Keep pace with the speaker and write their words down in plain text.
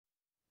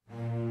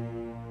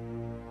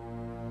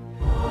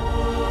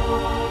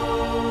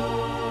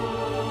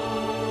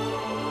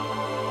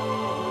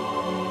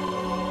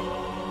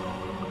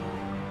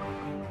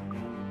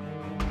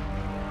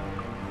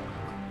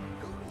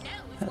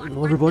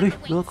Hello everybody,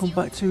 welcome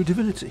back to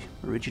Divinity,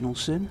 Original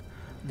Sin,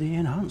 the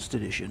Enhanced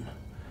Edition.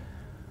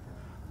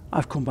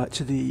 I've come back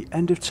to the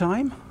end of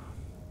time.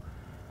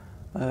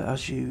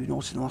 As you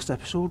noticed in the last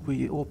episode,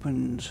 we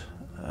opened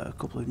a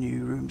couple of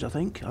new rooms, I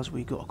think, as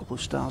we got a couple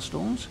of star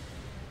stones.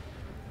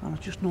 And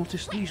I've just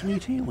noticed these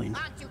need healing.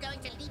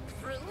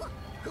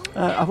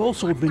 I've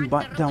also been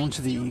back down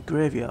to the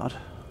graveyard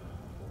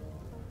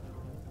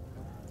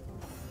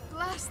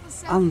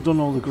and done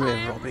all the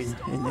grave robbing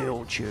in the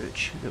old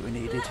church that we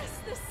needed.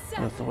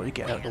 I thought I'd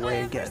get out of the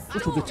way and get a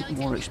little bit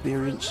more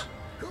experience.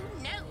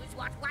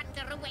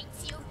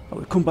 But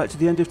we've come back to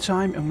the end of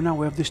time and now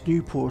we have this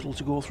new portal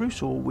to go through,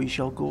 so we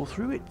shall go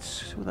through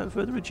it without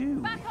further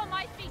ado. Back on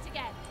my feet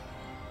again.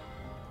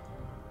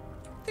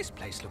 This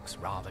place looks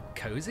rather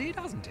cozy,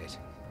 doesn't it?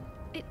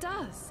 It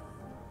does.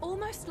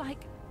 Almost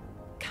like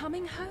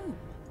coming home.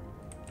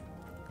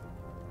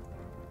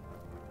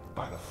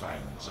 By the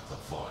fangs of the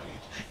void,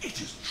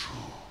 it is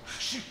true.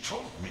 She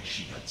told me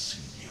she had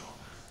seen you.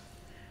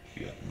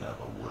 Yet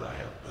never would I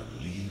have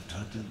believed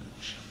her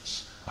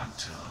delusions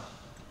until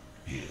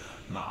here,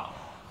 now.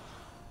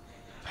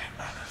 They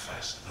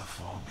manifest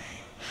before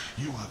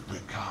me. You have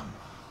become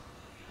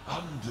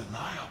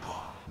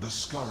undeniable. The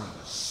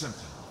scurrilous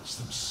sentinels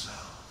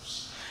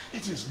themselves.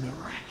 It is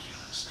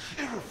miraculous,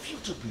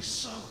 irrefutably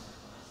so.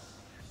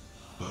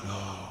 But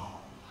oh,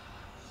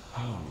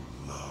 how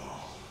low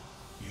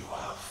you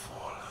have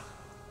fallen.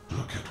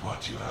 Look at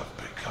what you have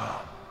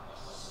become.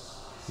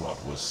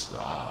 What were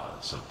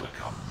stars have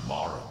become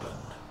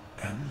moribund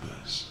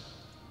embers.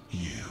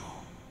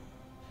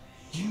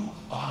 You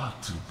are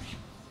to be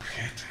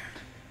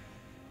pitied.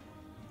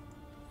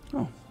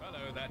 Oh. Hello,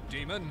 that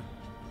demon.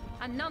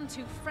 And none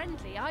too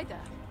friendly either.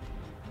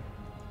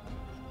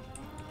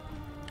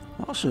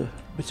 That's a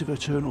bit of a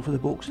turn up for the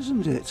books,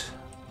 isn't it?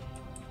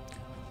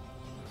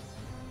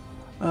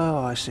 Oh,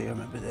 I see, I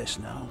remember this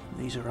now.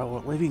 These are our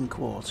living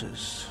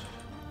quarters.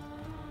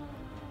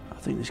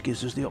 I think this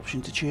gives us the option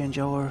to change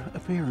our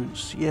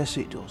appearance. Yes,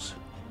 it does.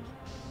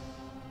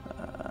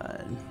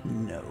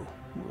 No,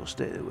 we'll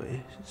stay the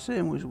way.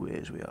 Same way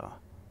as we are.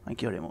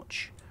 Thank you very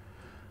much.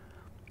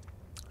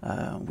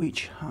 We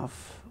each have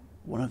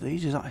one of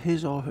these. Is that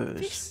his or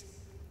hers? This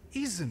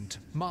isn't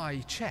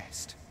my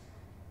chest,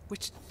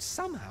 which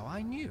somehow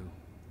I knew.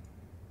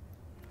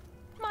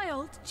 My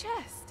old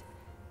chest.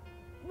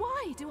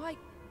 Why do I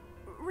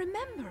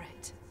remember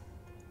it?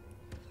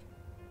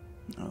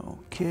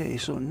 Okay,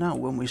 so now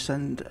when we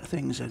send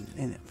things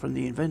in from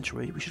the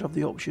inventory, we should have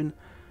the option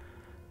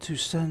to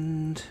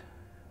send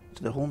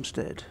to the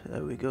homestead.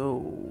 There we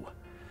go.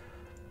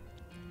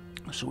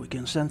 So we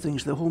can send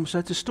things to the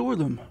homestead to store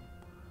them.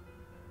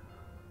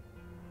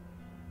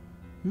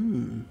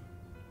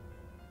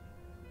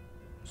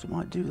 So I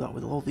might do that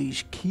with all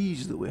these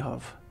keys that we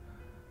have.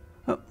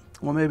 Oh,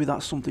 well, maybe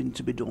that's something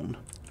to be done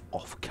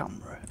off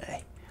camera,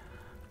 eh?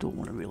 Don't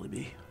want to really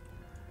be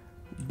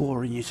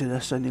boring you to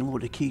death sending a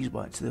load of keys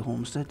back to the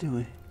homestead, do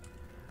we?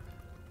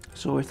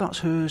 So if that's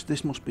hers,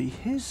 this must be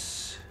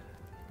his.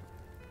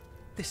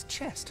 This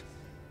chest.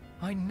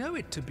 I know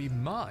it to be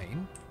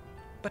mine,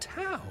 but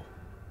how?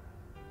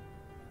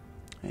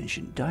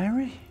 Ancient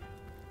diary.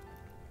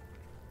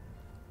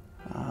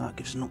 Ah, that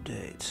gives an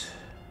update.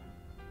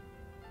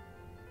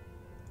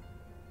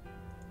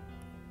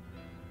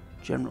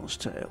 General's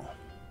tale.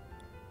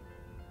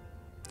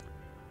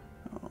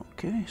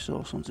 Okay,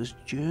 so Santa's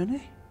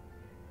journey.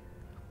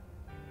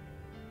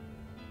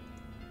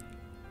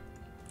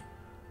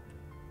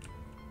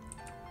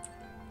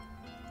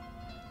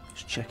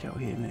 Let's check out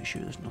here, make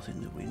sure there's nothing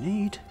that we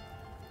need.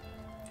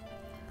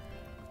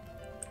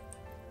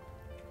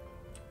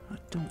 I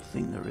don't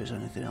think there is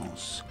anything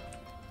else.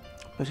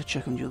 Better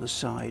check on the other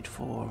side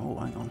for... Oh,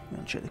 hang on. We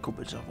haven't checked the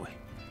cupboards, have we?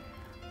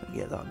 Better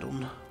get that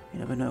done. You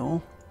never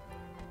know.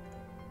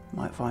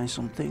 Might find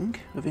something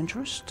of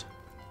interest.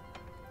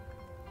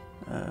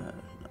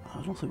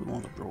 I don't think we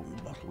want a broken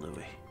bottle, do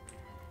we?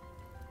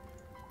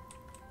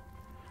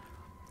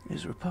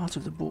 Is there a part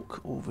of the book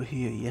over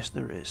here? Yes,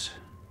 there is.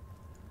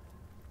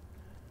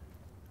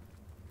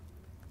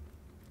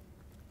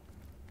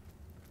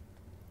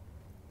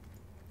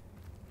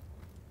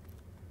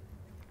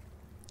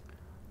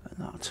 And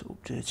that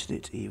updated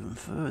it even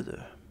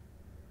further.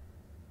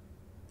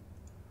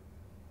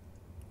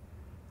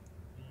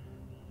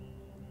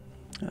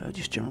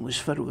 Just generally is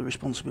fed with the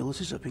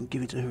responsibilities that have been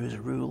given to her as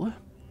a ruler.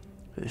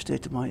 Her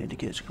state of mind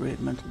indicates a great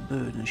mental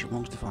burden and she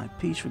longs to find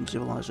peace from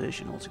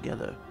civilization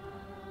altogether.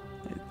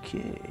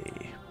 Okay.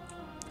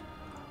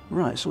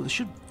 Right, so there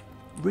should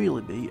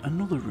really be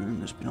another room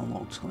that's been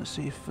unlocked. Let's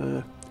see if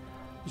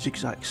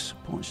Zigzags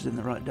points us in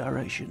the right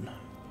direction.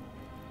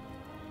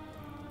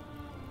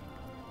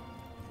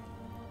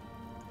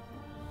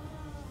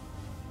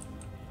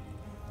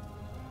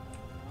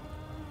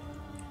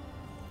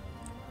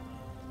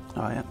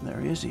 Oh yeah,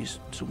 there he is, he's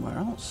somewhere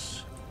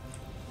else.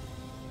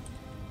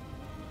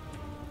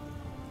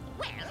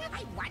 Well,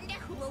 I wonder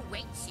who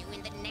awaits you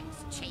in the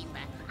next chamber.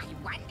 I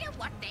wonder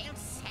what they'll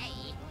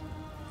say.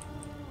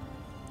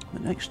 The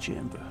next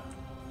chamber.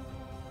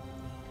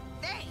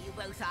 There you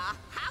both are.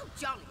 How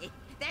jolly.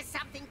 There's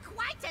something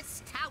quite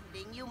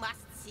astounding you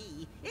must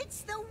see.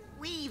 It's the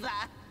Weaver.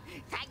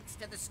 Thanks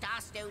to the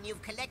Starstone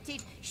you've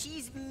collected,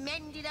 she's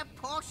mended a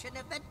portion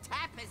of the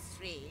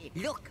tapestry.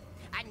 Look,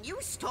 a new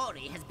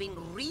story has been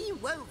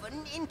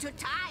rewoven into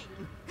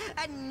time.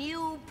 A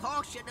new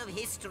portion of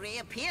history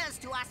appears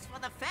to us for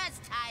the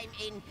first time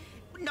in...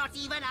 not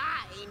even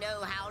I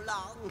know how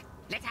long.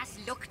 Let us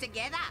look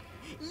together.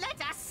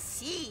 Let us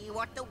see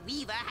what the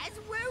Weaver has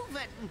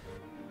woven.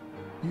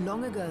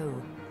 Long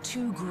ago,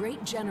 two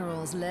great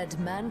generals led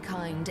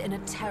mankind in a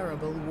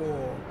terrible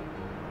war.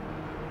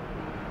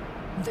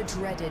 The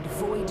dreaded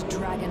Void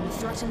Dragon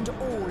threatened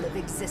all of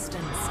existence,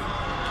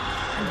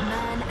 and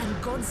man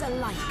and gods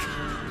alike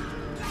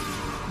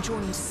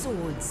joined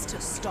swords to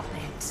stop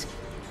it.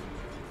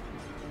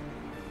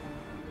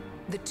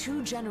 The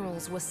two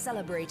generals were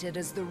celebrated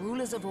as the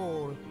rulers of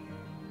all,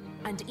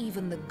 and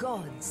even the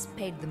gods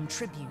paid them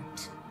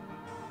tribute.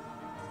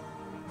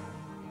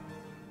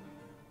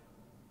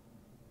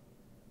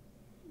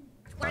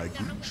 I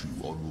greet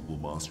you, Honorable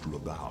Master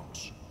of the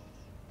House.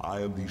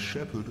 I am the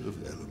Shepherd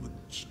of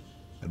Elements,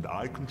 and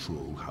I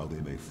control how they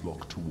may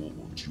flock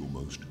towards your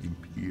most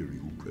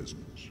imperial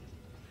presence.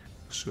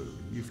 So,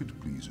 if it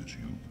pleases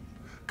you,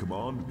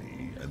 command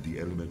me, and the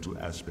elemental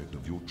aspect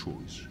of your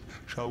choice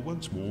shall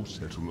once more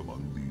settle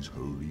among these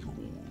holy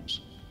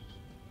halls.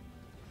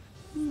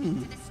 To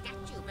the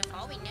statue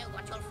before we know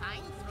what you'll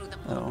find through the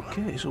portal.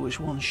 Okay, so which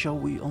one shall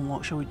we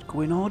unlock? Shall we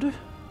go in order?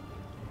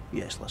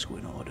 Yes, let's go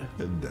in order.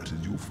 And that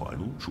is your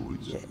final choice?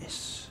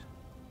 Yes.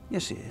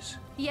 Yes, it is.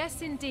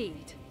 Yes,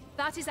 indeed.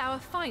 That is our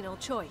final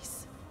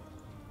choice.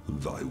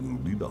 Thy will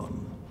be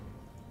done.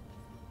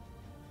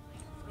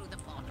 Through the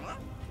portal.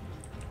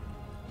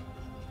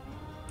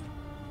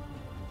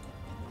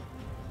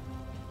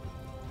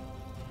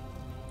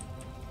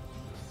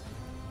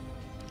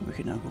 We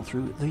can now go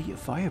through the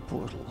fire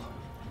portal.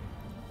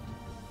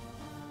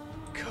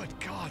 Good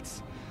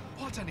gods!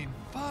 What an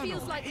infernal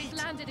Feels like we've heat.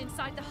 landed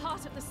inside the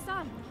heart of the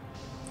sun.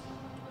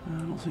 I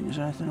don't think there's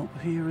anything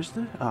up here, is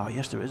there? Ah,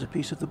 yes, there is a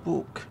piece of the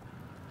book.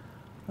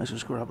 Let's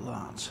just grab that.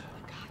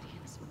 The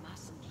Guardians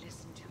mustn't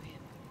listen to him.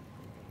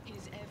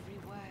 His every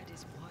word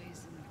is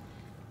poison,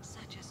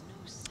 such as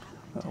no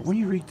sound. When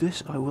you read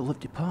this, I will have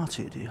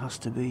departed. It has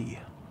to be.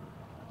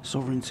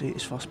 Sovereignty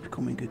is fast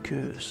becoming a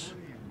curse.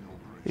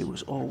 It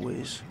was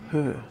always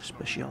her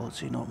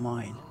speciality, not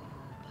mine.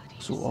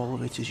 So all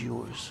of it is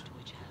yours.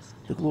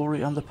 The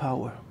glory and the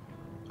power.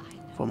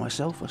 For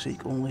myself, I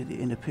seek only the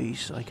inner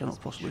peace I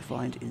cannot possibly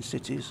find in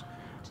cities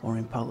or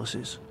in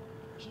palaces.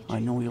 I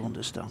know you'll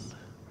understand.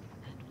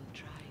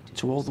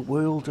 To all the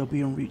world, I'll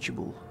be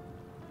unreachable.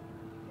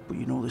 But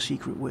you know the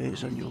secret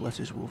ways, and your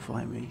letters will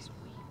find me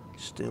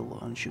still,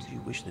 and should you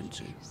wish them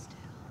to.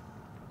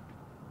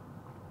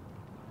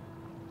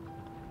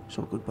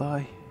 So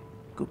goodbye,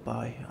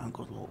 goodbye, and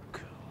good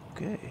luck.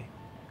 Okay,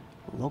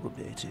 log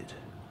updated.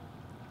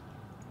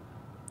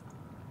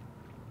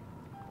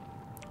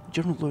 The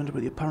General learned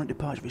about the apparent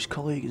departure of his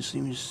colleague and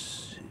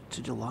seems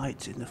to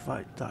delight in the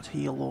fact that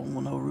he alone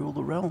will now rule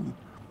the realm.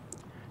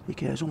 He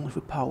cares only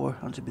for power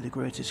and to be the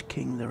greatest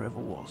king there ever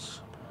was,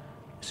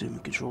 assuming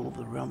control of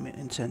the realm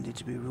intended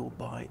to be ruled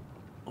by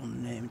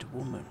unnamed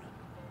woman.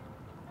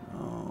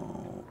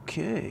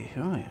 Okay,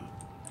 right.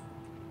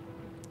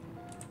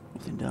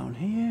 Nothing down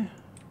here.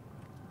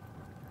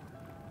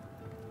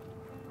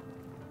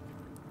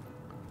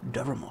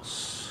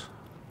 Daramos,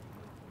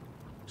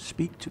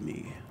 speak to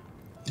me.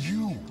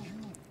 You!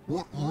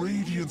 What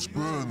radiance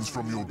burns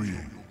from your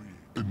being?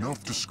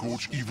 Enough to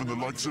scorch even the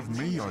likes of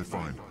me, I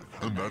find.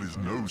 And that is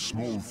no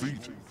small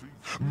feat.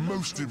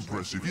 Most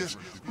impressive, yes,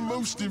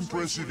 most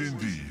impressive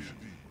indeed.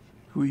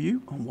 Who are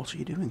you, and what are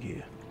you doing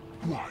here?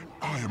 Why,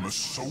 I am a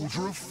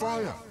soldier of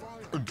fire.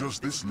 And does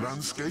this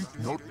landscape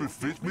not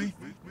befit me?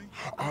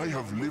 I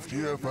have lived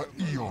here for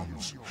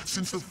eons,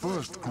 since the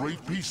first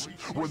great peace,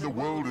 when the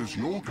world as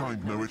your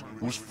kind know it,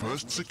 was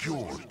first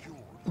secured.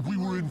 We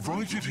were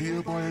invited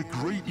here by a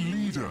great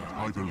leader,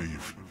 I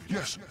believe.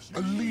 Yes,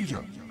 a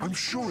leader, I'm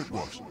sure it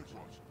was.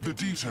 The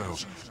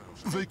details,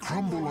 they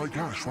crumble like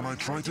ash when I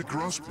try to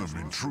grasp them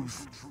in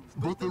truth.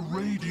 But the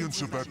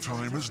radiance of that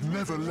time has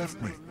never left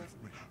me.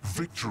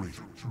 Victory,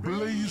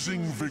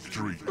 blazing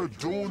victory,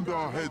 adorned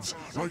our heads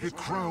like a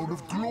crown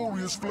of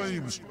glorious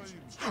flames.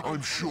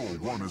 I'm sure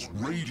one as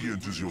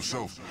radiant as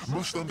yourself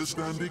must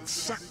understand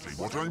exactly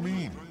what I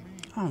mean.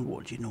 And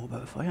what do you know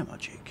about fire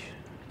magic?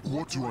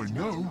 What do I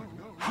know?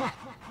 Ha!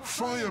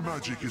 Fire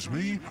magic is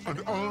me,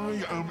 and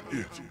I am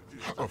it.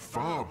 A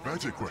far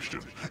better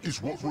question is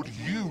what would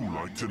you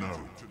like to know?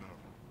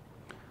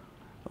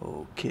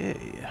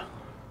 Okay.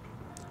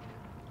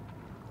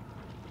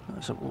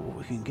 Let's have what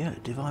we can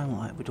get. Divine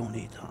Light, we don't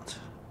need that.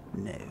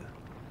 No.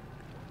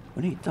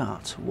 We need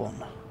that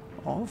one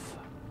of.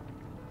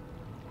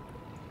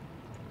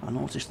 I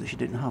noticed that she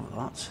didn't have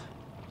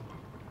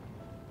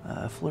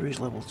that. Flurry's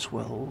level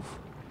 12.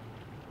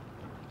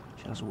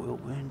 She has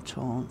Whirlwind,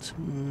 Taunt.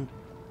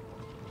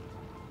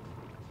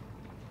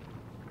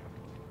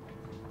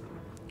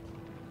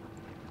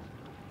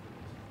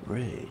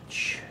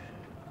 Rage.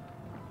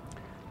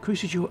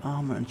 Increases your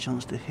armor and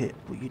chance to hit,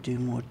 but you do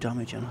more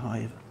damage and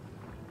higher.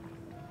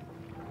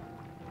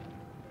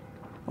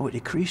 Oh, it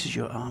decreases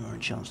your armor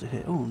and chance to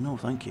hit. Oh, no,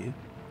 thank you.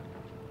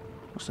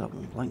 What's that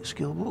one? Blank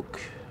skill book.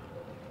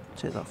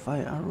 Take that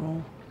fire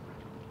arrow.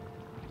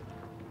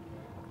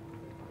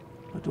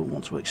 I don't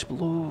want to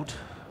explode.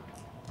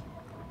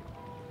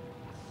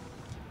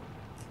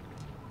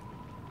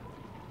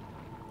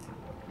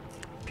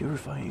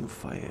 Purifying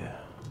fire.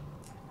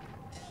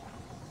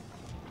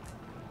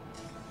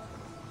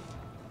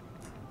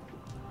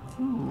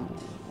 Ooh,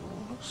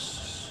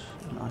 that's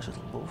a nice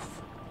little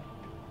buff.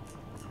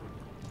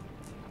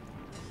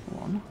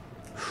 One.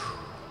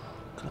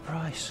 Look at the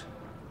price.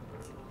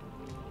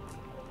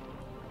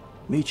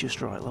 Meteor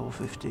strike, level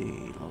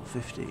 15, level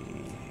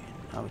 15.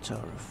 Avatar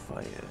of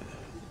fire.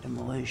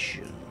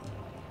 Immolation.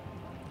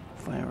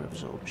 Fire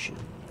absorption.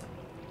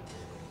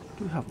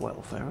 Do we have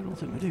wildfire? I don't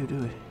think we do, do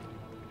we?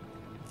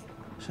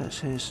 Says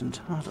hastened.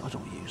 I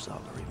don't use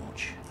that very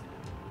much.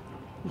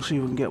 We'll see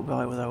if we can get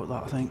by without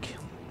that, I think.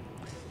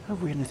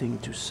 Have we anything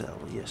to sell?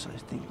 Yes, I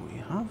think we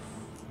have.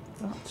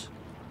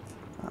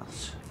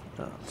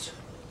 That.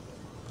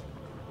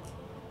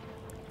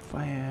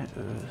 Fire,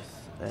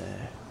 earth,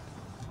 air.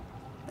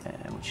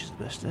 Air, which is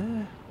the best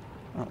air?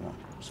 That one.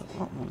 So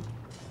that one.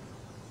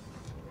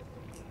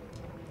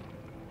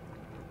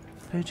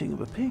 Painting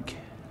of a pig.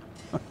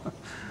 Oh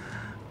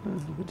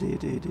dear.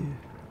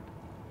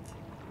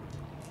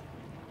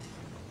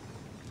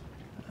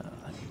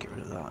 I can get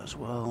rid of that as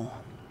well.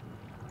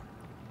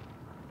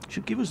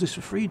 Should give us this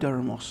for free,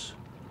 Daramos.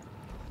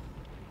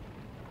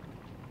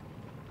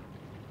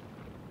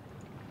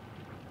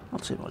 I'll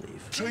take my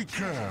leave. Take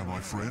care, my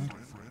friend.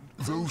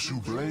 Those who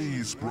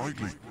blaze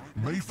brightly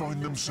may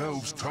find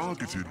themselves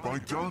targeted by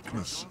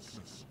darkness.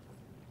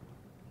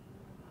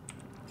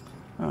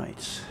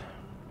 Right.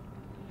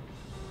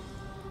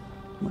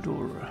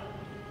 Medora.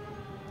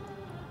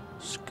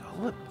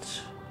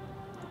 Scarlet.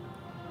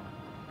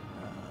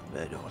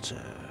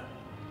 Bedaughter.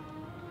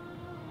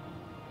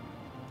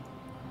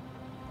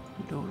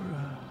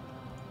 Medora.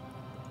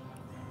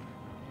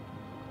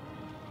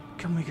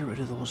 Can we get rid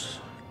of those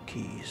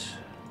keys?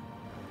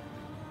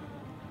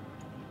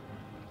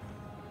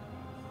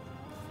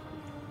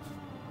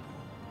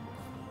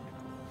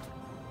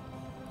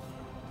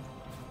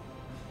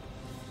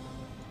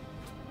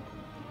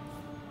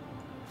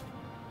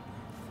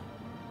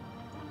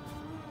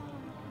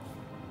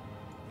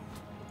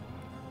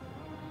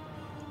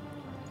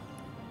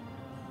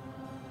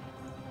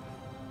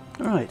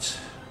 Right, so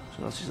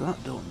that is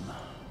that done.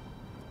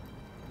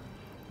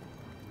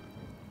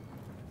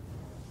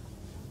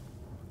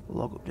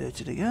 Log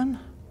updated again.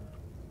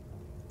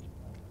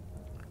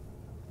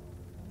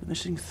 The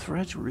missing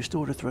threads were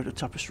restored a thread of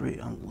tapestry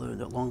and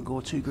learned that long ago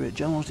two great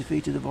generals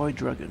defeated the Void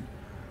Dragon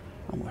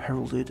and were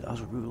heralded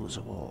as rulers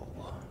of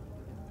all.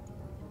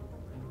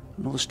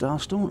 Another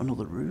starstone,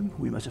 another room.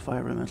 We met a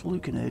fire elemental who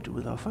can aid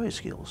with our fire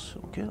skills.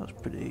 Okay, that's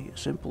pretty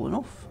simple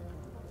enough.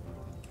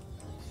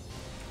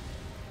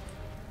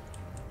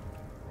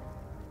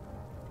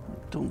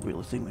 Don't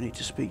really think we need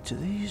to speak to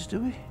these,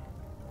 do we?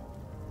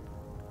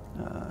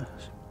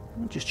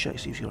 We'll just check,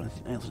 see if she's got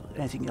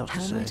anything else to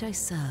say. How might I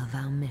serve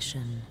our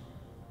mission?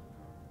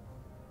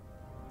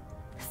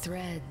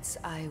 Threads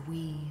I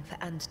weave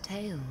and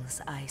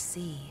tales I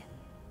see.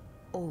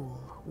 All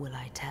will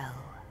I tell.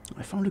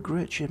 I found a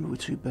great chamber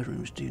with 2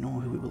 bedrooms. Do you know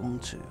who it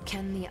belonged to?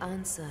 Can the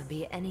answer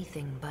be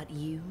anything but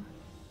you?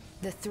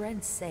 The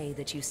threads say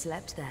that you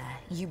slept there.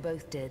 You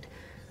both did.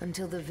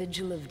 Until the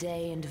vigil of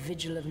day and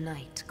vigil of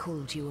night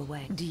called you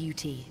away.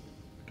 Duty.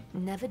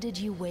 Never did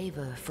you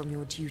waver from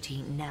your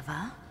duty,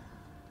 never?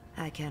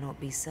 I cannot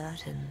be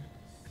certain.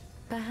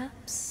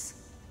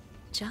 Perhaps,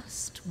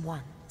 just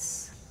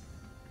once,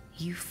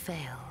 you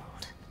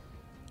failed.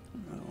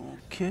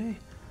 Okay.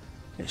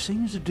 It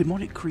seems a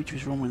demonic creature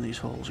is roaming these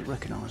halls. It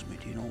recognised me.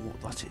 Do you know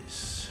what that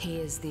is? He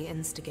is the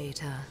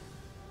instigator.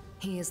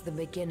 He is the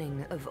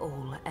beginning of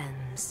all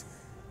ends.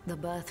 The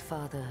birth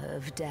father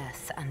of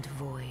death and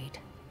void.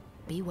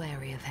 Be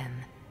wary of him.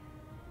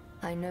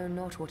 I know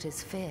not what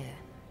is fear,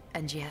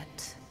 and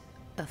yet,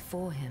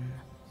 before him,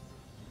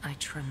 I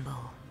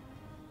tremble.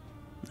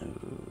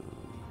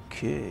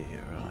 Okay,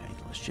 right,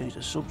 let's change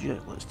the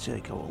subject, let's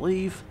take our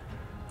leave.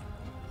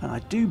 And I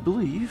do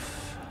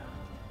believe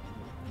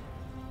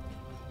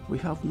we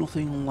have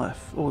nothing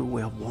left. Oh,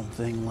 we have one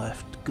thing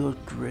left. Good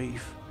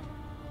grief.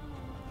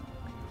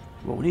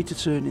 Well, we need to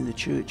turn in the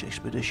church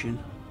expedition.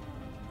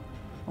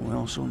 And we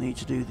also need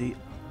to do the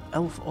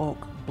Elf-Orc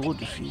blood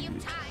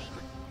feud.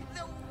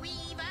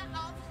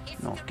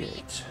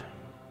 Northgate.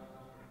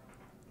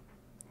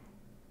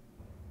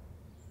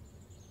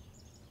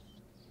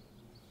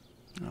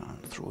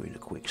 And throw in a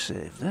quick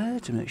save there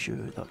to make sure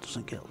that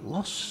doesn't get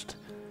lost.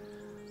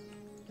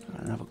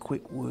 And have a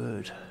quick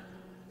word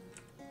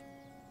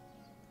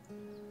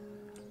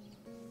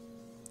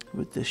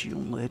with this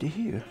young lady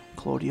here,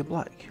 Claudia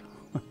Black,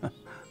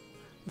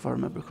 if I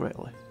remember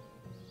correctly.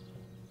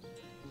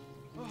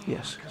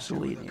 Yes,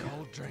 Selenia.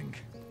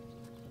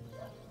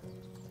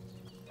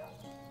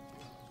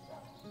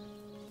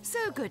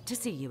 So good to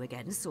see you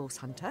again, Source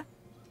Hunter.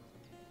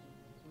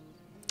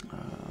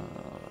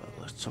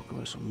 Let's talk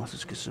about some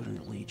matters concerning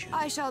the Legion.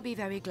 I shall be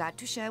very glad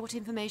to share what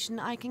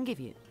information I can give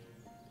you.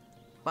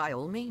 By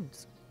all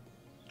means.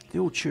 The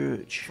old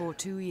church. For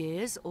 2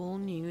 years, all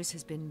news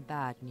has been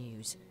bad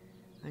news.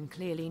 And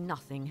clearly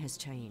nothing has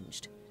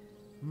changed.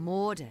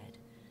 More dead,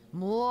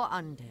 more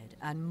undead,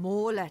 and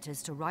more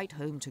letters to write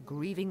home to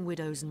grieving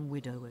widows and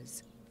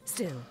widowers.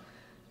 Still,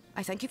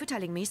 I thank you for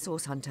telling me,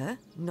 Source Hunter.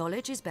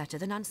 Knowledge is better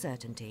than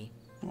uncertainty.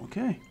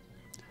 Okay.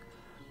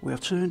 We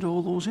have turned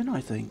all those in, I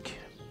think.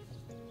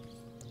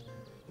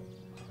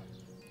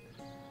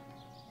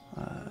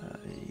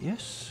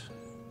 Yes.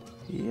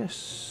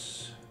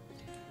 Yes.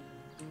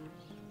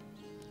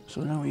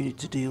 So now we need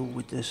to deal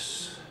with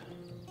this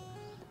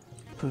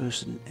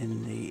person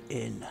in the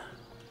inn.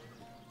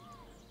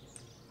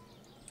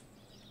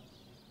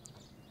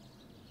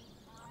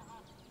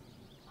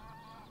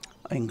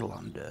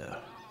 Englander.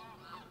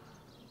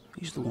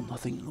 He's the one, I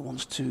think, that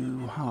wants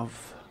to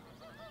have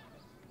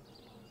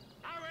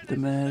the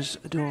mayor's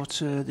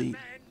daughter, the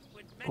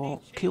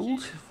orc,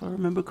 killed, if I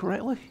remember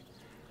correctly.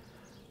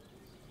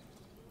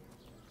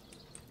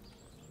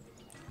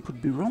 Could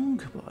be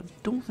wrong, but I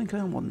don't think I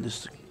am on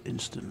this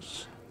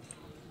instance.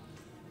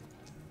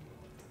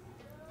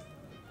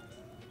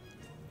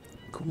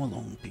 Come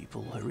along,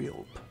 people, hurry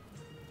up.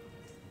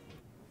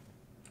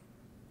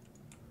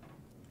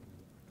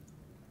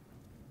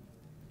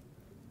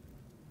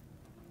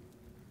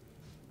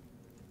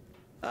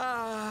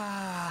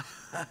 Ah,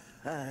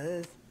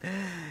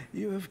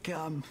 you have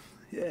come.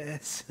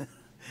 Yes,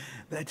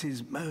 that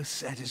is most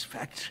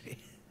satisfactory.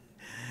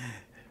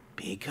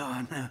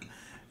 Begone,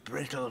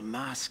 brittle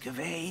mask of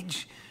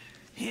age.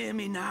 Hear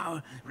me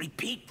now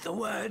repeat the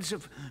words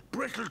of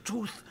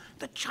Brittletooth,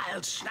 the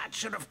child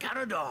snatcher of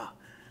Carador.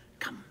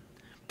 Come,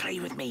 play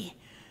with me,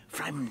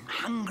 for I'm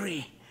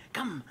hungry.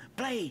 Come,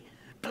 play,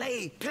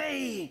 play,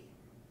 play.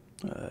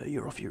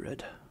 You're off your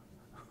head.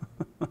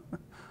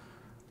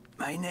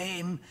 My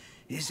name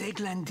is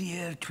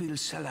Eglandir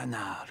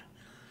Twilsalanar,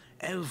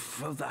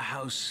 elf of the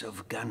House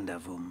of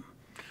Gandavum,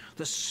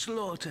 the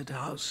slaughtered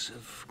house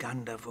of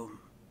Gandavum.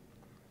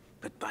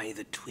 But by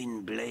the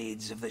twin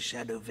blades of the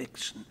Shadow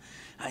Vixen,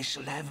 I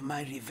shall have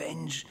my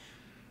revenge.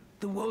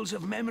 The walls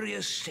of memory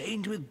are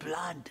stained with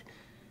blood,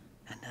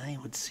 and I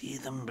would see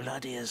them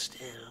bloodier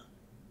still.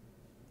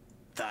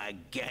 The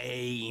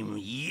game,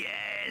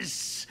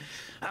 yes!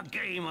 A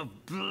game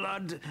of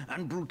blood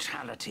and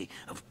brutality,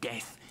 of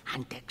death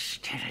and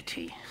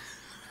dexterity.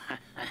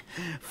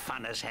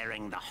 Fun as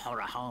herring the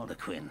horror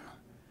harlequin.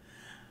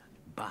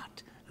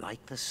 But,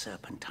 like the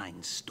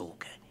serpentine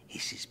stalker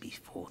hisses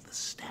before the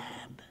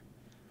stab,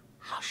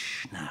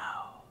 hush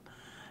now.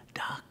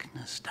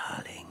 Darkness,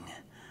 darling.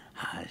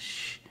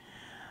 Hush,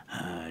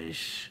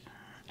 hush,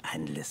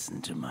 and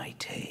listen to my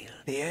tale.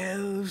 The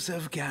elves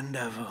of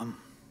Gandavum,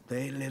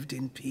 they lived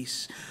in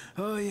peace.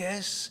 Oh,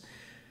 yes.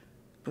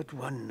 But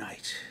one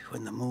night,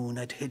 when the moon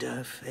had hid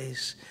her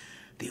face,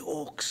 the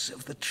orcs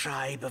of the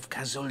tribe of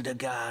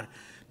Kazuldagar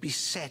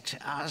beset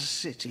our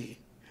city.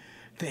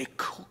 They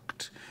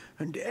cooked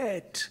and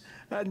ate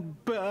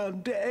and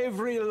burned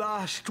every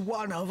last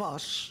one of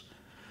us.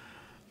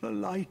 The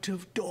light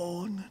of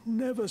dawn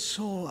never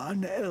saw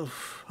an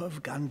elf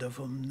of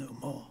Gandavum no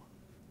more.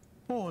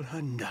 All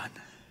undone,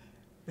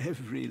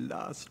 every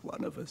last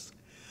one of us.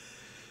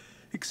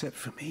 Except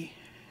for me,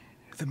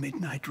 the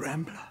midnight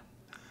rambler,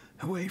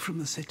 away from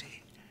the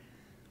city.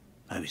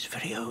 I was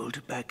very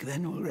old back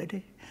then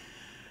already,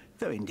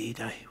 though indeed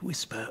I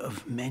whisper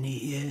of many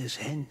years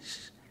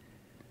hence.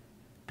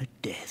 But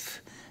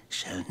death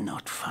shall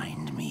not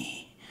find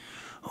me.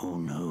 Oh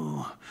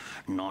no,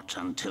 not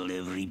until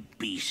every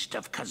beast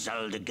of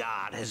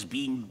Kazuldagar has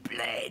been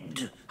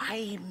bled.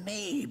 I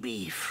may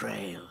be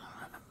frail,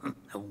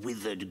 a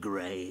withered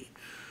grey,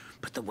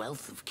 but the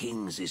wealth of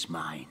kings is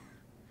mine.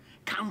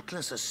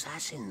 Countless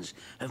assassins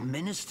have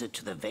ministered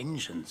to the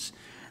vengeance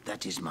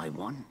that is my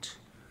want,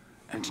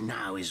 and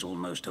now is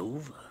almost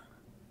over.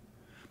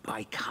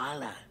 By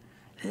Kala,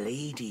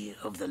 Lady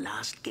of the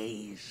Last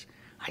Gaze,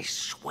 I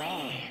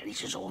swear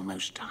it is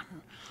almost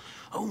done.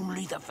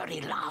 Only the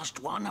very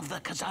last one of the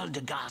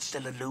Kazuldagar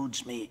still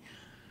eludes me.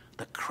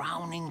 The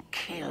crowning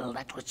kill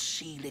that would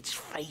seal its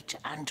fate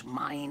and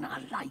mine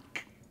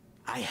alike.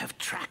 I have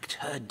tracked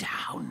her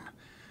down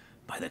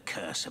by the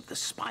curse of the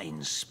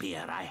spine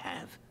spear I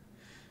have.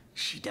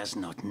 She does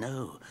not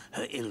know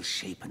her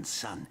ill-shapen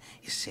sun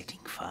is setting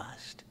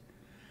fast.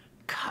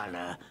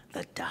 Color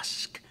the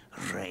dusk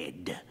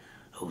red,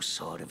 O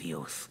sword of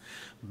youth.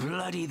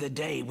 Bloody the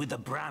day with the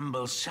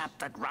bramble sap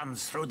that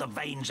runs through the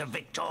veins of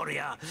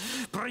Victoria.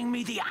 Bring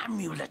me the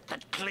amulet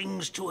that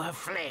clings to her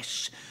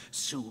flesh,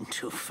 soon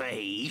to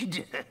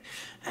fade.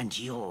 And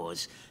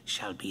yours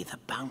shall be the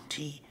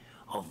bounty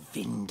of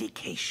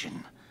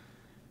vindication.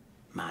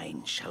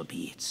 Mine shall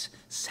be its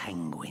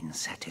sanguine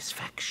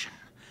satisfaction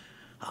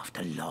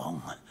after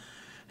long,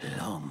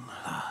 long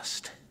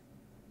last.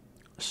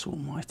 So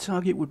my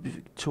target would be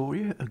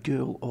Victoria, a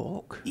girl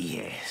orc?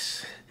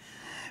 Yes,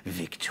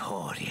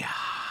 Victoria.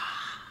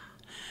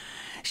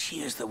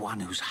 She is the one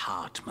whose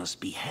heart must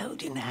be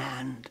held in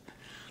hand.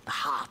 The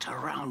heart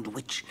around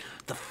which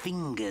the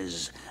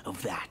fingers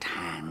of that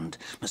hand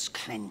must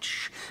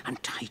clench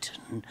and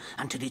tighten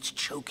until its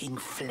choking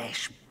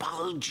flesh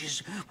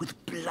bulges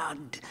with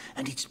blood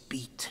and its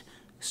beat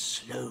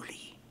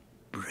slowly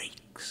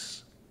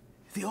breaks.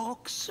 The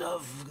orcs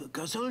of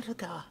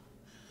Gazuldagar,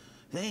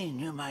 they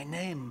knew my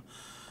name.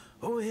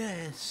 Oh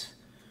yes,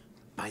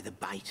 by the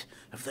bite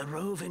of the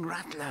roving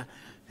rattler,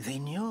 they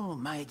knew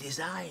my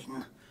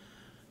design.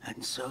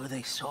 And so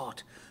they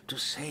sought to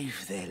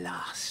save their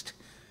last,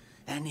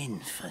 an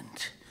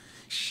infant,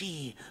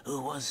 she who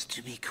was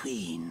to be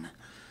queen.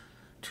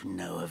 To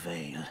no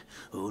avail,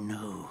 oh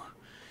no.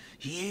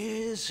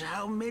 Years,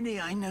 how many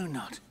I know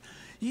not.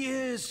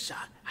 Years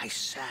I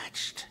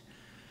searched,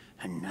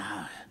 and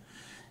now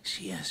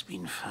she has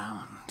been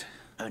found.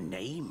 Her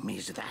name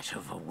is that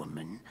of a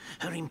woman,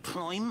 her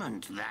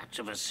employment that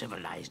of a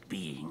civilized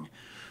being.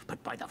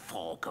 But by the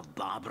fork of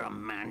Barbara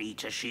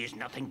Man-Eater, she is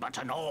nothing but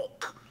an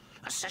orc,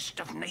 a cyst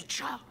of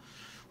nature,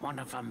 one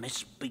of a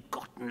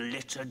misbegotten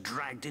litter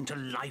dragged into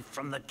life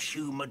from the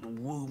tumoured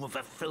womb of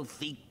a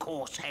filthy,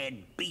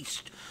 coarse-haired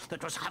beast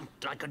that was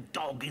humped like a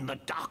dog in the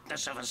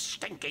darkness of a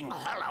stinking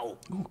hollow.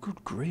 Oh,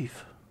 good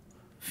grief.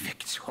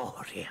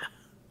 Victoria,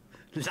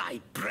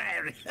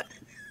 librarian,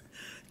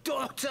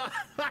 daughter,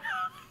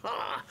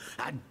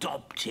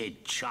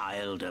 adopted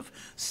child of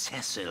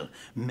Cyseal,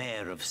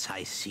 mayor of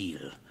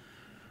Cyseal.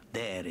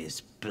 There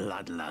is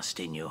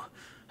bloodlust in you.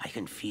 I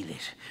can feel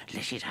it.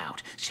 Let it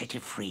out. Set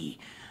it free.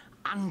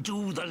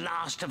 Undo the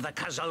last of the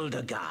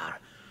Kazuldagar.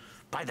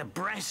 By the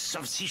breasts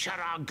of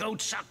Sishara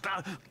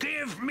Goatsucker,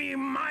 give me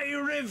my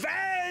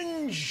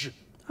revenge!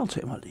 I'll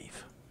take my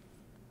leave.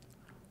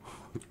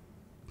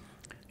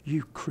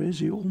 You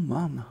crazy old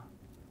man.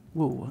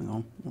 Whoa, hang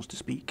on. Wants to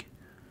speak.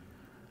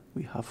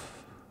 We have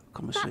a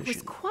conversation. That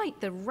was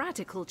quite the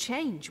radical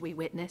change we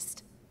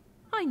witnessed.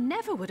 I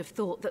never would have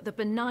thought that the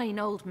benign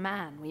old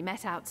man we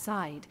met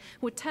outside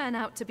would turn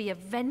out to be a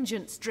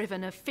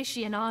vengeance-driven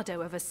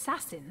aficionado of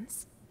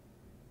assassins.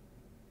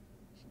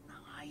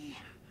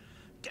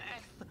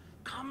 Death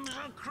comes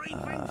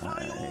a-creeping for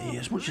you. He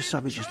is much as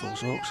savage as those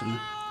orcs, and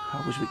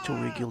how was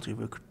Victoria guilty of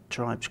her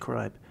tribe's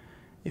crime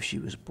if she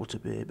was but a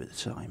babe at the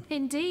time?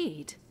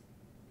 Indeed.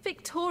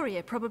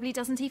 Victoria probably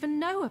doesn't even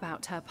know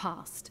about her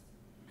past.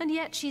 And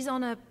yet she's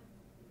on a,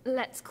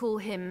 let's call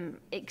him,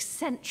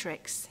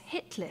 eccentrics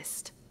hit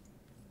list.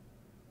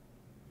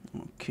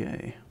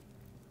 Okay.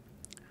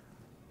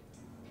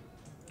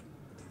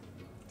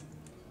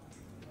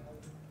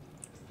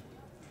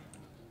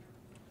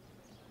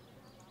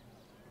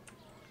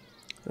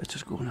 Let's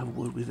just go and have a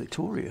word with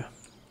Victoria.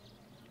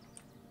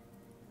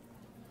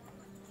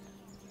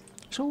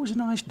 It's always a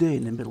nice day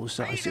in the middle of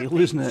Cyseal,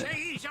 isn't it?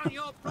 On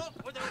your brook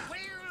with a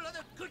wheel of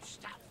the good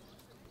stuff.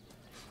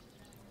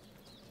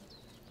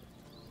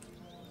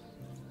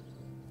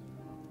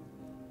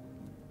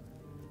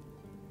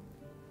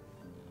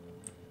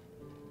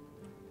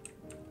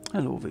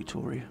 Hello,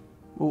 Victoria.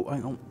 Oh,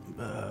 hang on.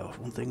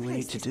 One thing we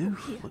need to do.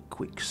 A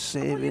quick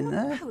save in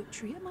there.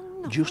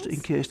 Just in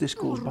case this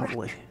goes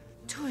badly.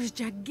 Tus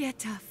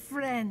Jagetta,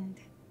 friend.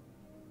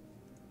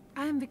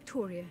 I am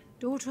Victoria,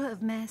 daughter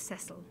of Mayor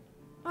Cyseal.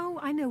 Oh,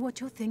 I know what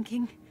you're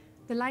thinking.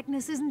 The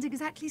likeness isn't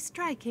exactly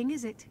striking,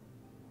 is it?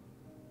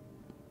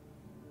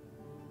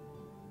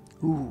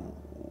 Ooh,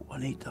 I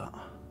need that.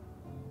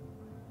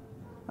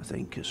 I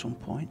think at some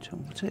point I'm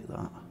going to take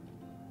that.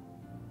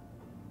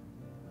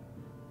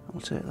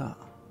 I'll take that.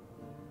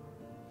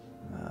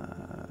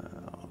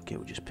 Okay,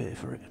 we'll just pay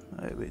for it.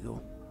 There we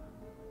go.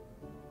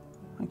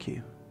 Thank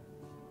you.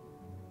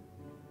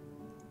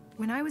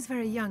 When I was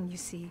very young, you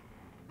see,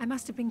 I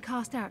must have been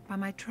cast out by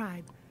my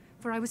tribe,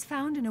 for I was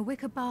found in a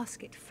wicker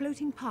basket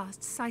floating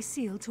past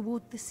Cyseal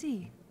toward the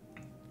sea.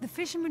 The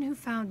fisherman who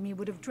found me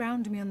would have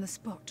drowned me on the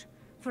spot,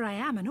 for I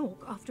am an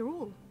orc after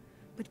all.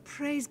 But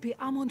praise be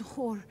Amon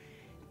Hor,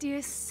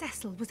 dear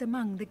Cyseal was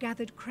among the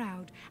gathered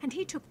crowd, and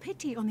he took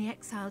pity on the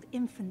exiled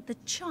infant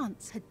that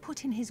chance had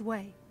put in his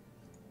way.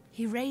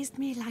 He raised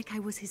me like I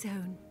was his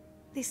own,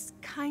 this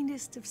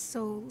kindest of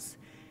souls,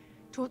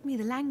 taught me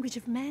the language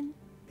of men,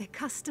 their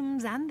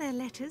customs and their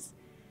letters.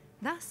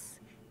 Thus,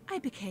 I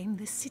became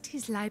the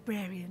city's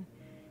librarian,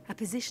 a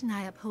position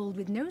I uphold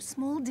with no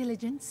small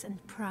diligence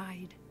and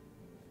pride.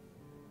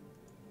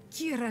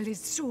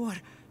 Kiralizor!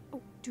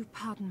 Oh, do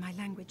pardon my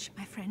language,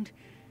 my friend,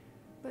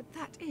 but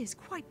that is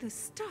quite the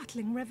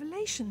startling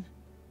revelation.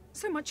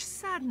 So much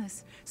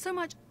sadness, so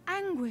much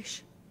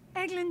anguish.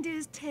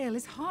 Eglandir's tale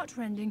is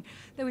heartrending,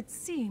 though it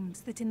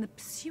seems that in the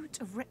pursuit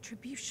of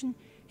retribution,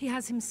 he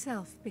has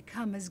himself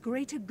become as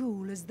great a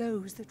ghoul as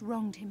those that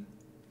wronged him.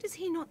 Does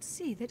he not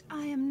see that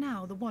I am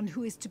now the one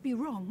who is to be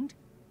wronged?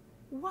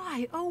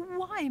 Why, oh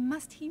why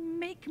must he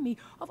make me,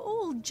 of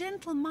all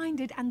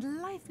gentle-minded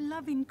and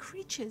life-loving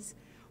creatures,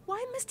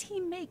 why must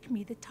he make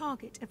me the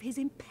target of his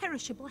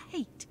imperishable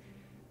hate?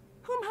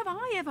 Whom have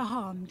I ever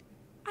harmed?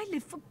 I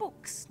live for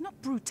books, not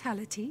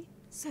brutality.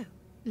 So,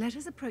 let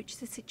us approach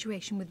the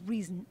situation with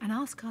reason and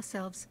ask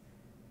ourselves,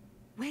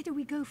 where do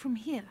we go from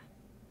here?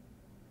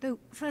 Though,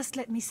 first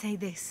let me say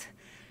this.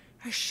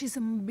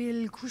 Ashizum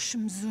bil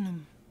kushum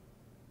zunum.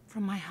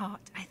 From my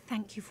heart, I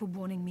thank you for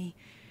warning me.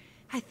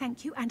 I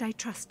thank you and I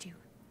trust you.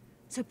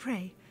 So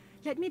pray,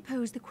 let me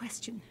pose the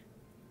question.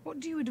 What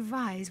do you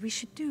advise we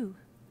should do?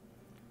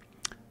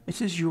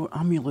 It is your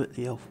amulet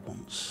the elf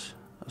wants,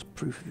 as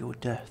proof of your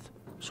death,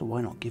 so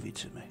why not give it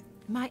to me?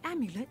 My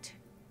amulet?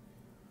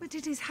 But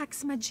it is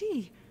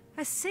Haxmagi,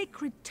 a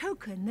sacred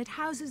token that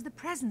houses the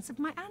presence of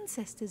my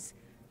ancestors.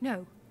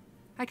 No,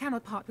 I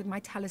cannot part with my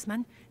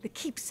talisman, the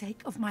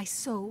keepsake of my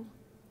soul.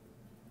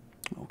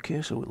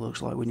 Okay, so it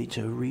looks like we need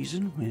to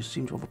reason. We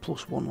seem to have a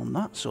 +1 on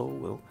that, so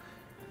we'll...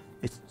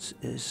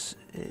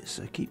 It's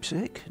a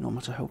keepsake, no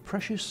matter how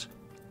precious.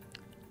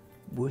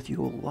 Worth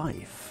your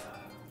life.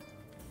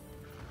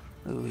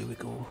 Oh, here we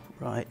go.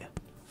 Right.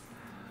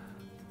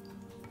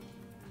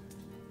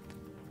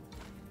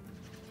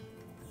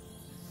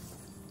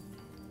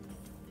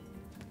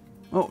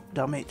 Oh,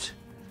 damn it.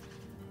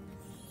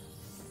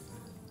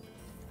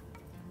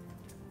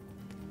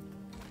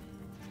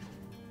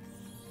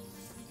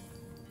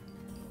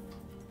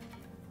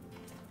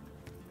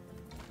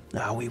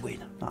 Ah, we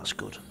win. That's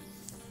good.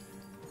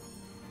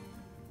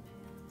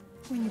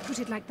 When you put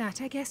it like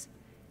that, I guess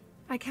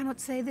I cannot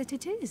say that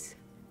it is.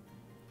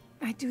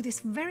 I do this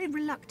very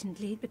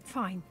reluctantly, but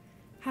fine.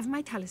 Have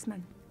my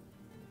talisman.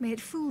 May it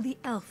fool the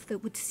elf that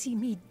would see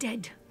me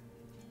dead.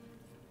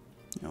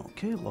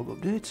 Okay, log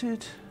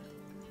updated.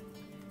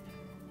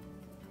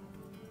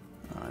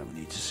 Alright,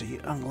 we need to see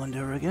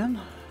Anglander again.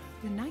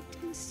 The night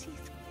and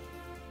Seath.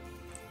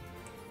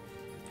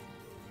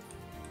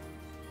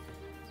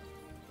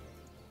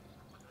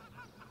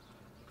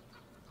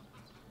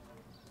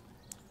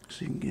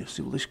 So you can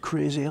see what this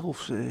crazy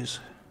elf says.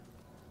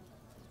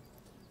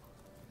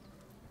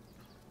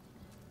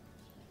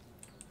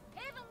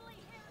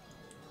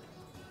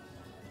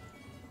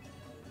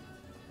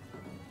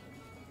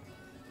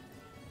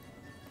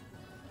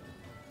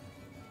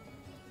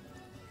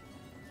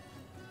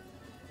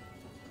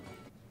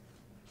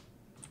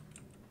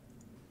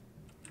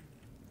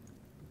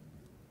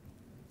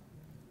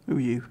 Who are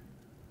you?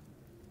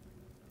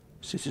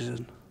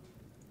 Citizen.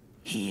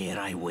 Here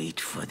I wait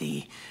for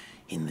thee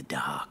in the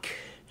dark.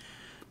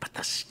 But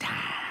the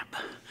stab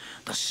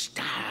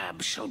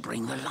shall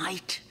bring the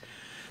light.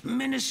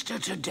 Minister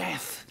to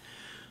death.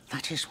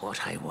 That is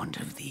what I want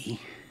of thee.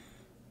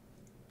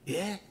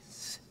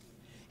 Yes,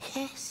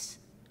 yes.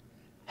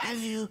 Have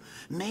you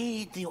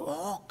made the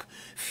orc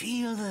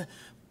feel the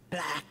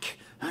black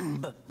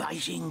and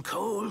biting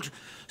cold?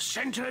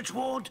 Center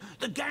toward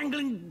the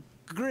gangling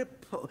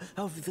grip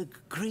of the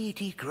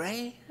greedy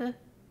grey? Huh?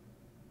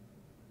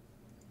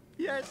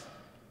 Yes.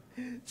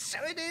 So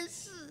it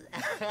is.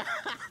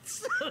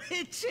 So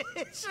it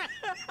is.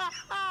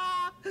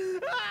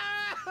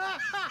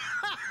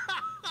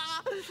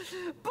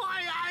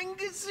 By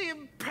Angus, the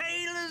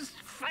Impaler's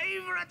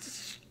favourite,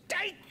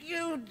 stake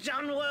you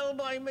done well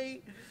by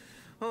me.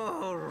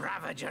 Oh,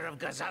 Ravager of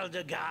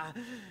Gazaldagar,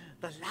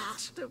 the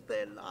last of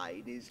their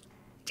line is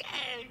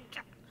dead.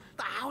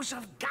 The house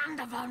of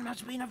Gandavon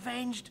has been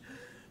avenged.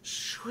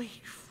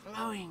 Sweet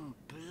flowing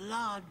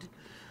blood.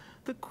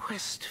 The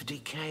quest to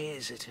decay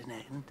is at an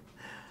end.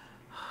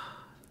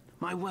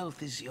 My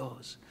wealth is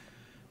yours.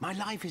 My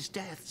life is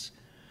death's.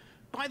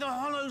 By the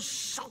hollow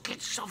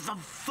sockets of the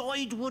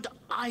voidwood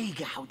eye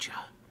gouger,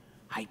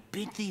 I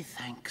bid thee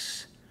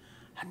thanks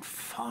and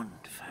fond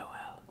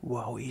farewell.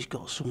 Wow, he's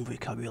got some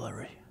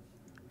vocabulary.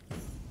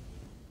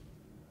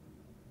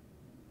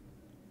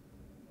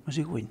 Where's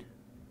he going?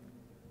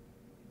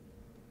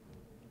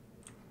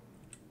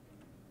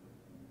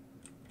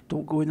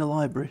 Don't go in the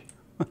library.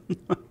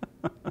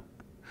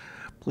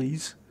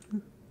 Please.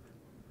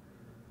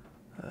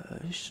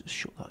 Just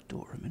shut that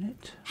door a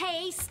minute.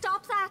 Hey,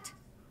 stop that!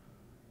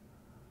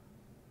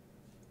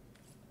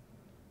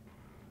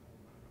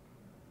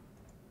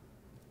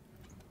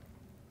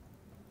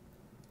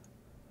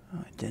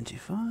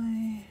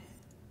 Identify.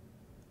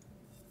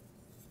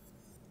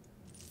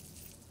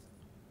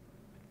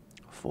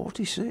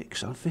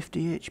 46 and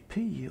 50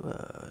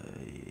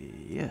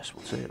 HP. Yes,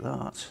 we'll take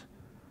that.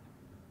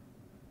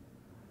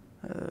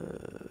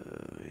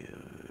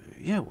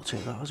 Yeah, we'll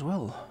take that as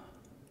well.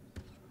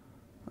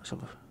 Let's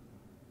have a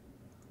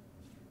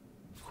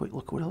quick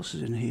look what else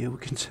is in here we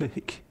can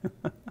take.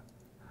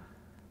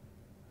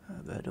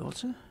 Bear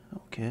daughter,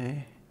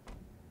 okay.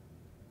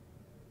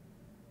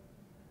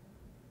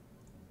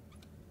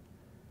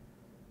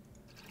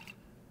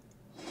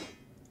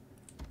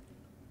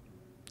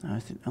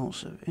 Anything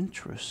else of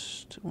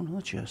interest? Oh,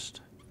 another chest.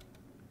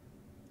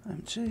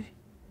 Empty.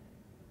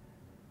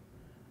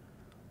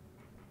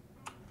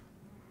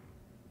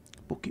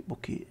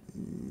 Bucket,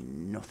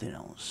 nothing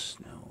else,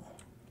 no.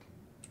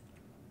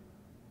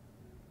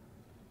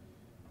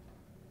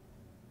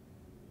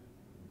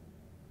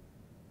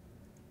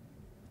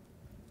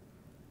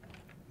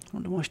 I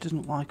wonder why she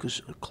doesn't like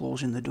us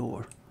closing the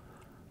door.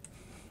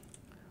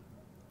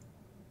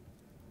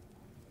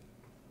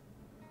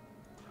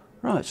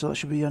 Right, so that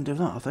should be the end of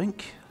that, I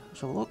think.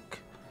 Let's have a look.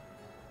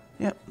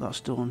 Yep, that's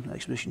done.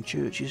 Exhibition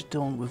Church is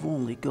done. We've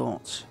only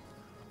got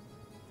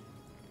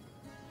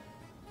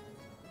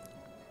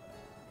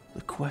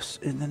the quests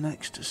in the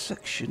next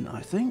section,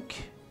 I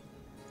think.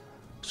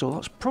 So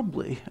that's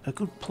probably a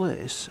good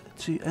place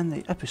to end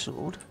the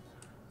episode.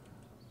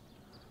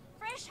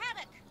 Fresh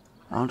haddock.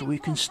 And we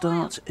can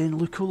start in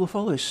Lucula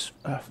Forest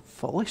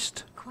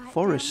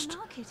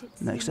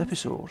next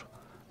episode.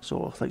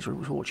 So thanks very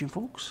much for watching,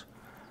 folks.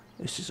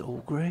 This is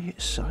Olgrey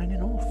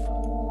signing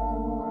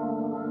off.